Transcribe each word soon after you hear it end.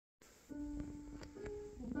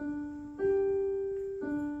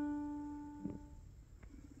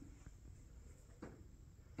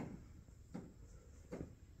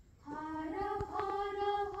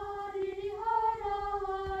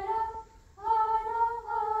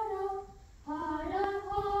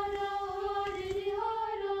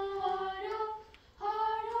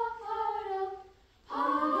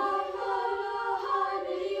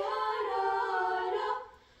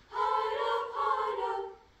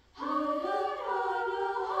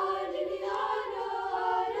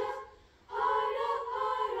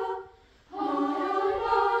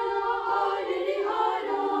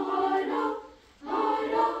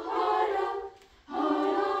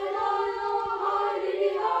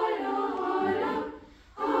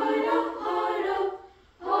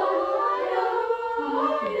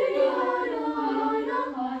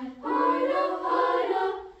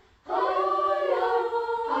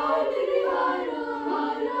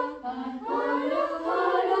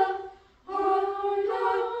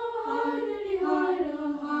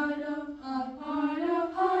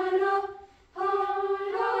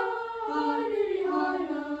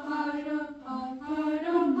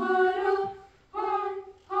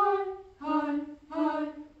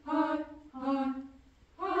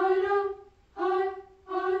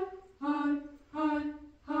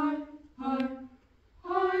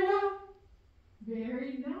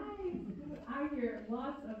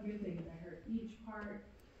lots of good things. I heard each part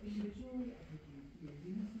individually. I heard your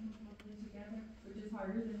unison properly together, which is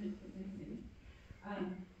harder than singing.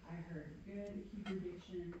 I heard good Hebrew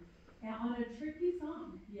diction. And on a tricky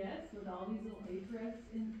song, yes, with all these little eighth rests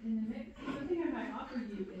in the mix. Something I might offer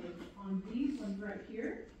you is on these ones right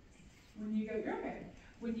here. When you go, you're okay.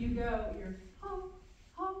 When you go, you're hop,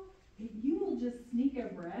 hop. If you will just sneak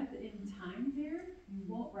a breath in time there, you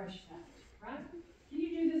won't rush that, right? Can you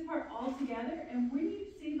do this part all together? And when you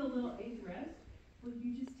see the little eighth rest, will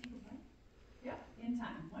you just take a breath? Yeah, in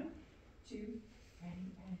time. 1, 2,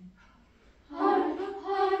 ready, and hide,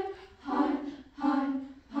 hide, hide, hide,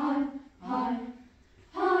 hide, hide,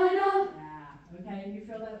 hide on. Yeah, okay, you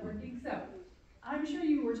feel that working? So, I'm sure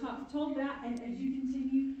you were told that, and as you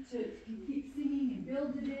continue to keep singing and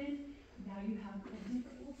build it in, now you have a different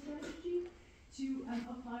little strategy to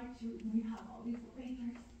apply to when you have all these little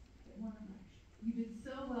papers that want to rush. You did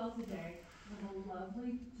so well today with a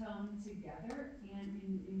lovely tone together and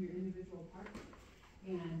in your individual parts.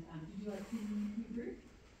 And did you like singing in Hebrew?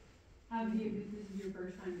 How many of you, this is your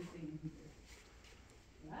first time to sing in Hebrew?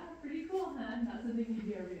 Yeah, pretty cool, huh? Not something you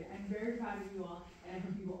do every day. I'm very proud of you all, and I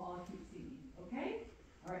hope you will all keep singing, okay?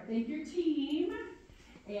 All right, thank your team,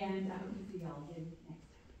 and I hope to see y'all again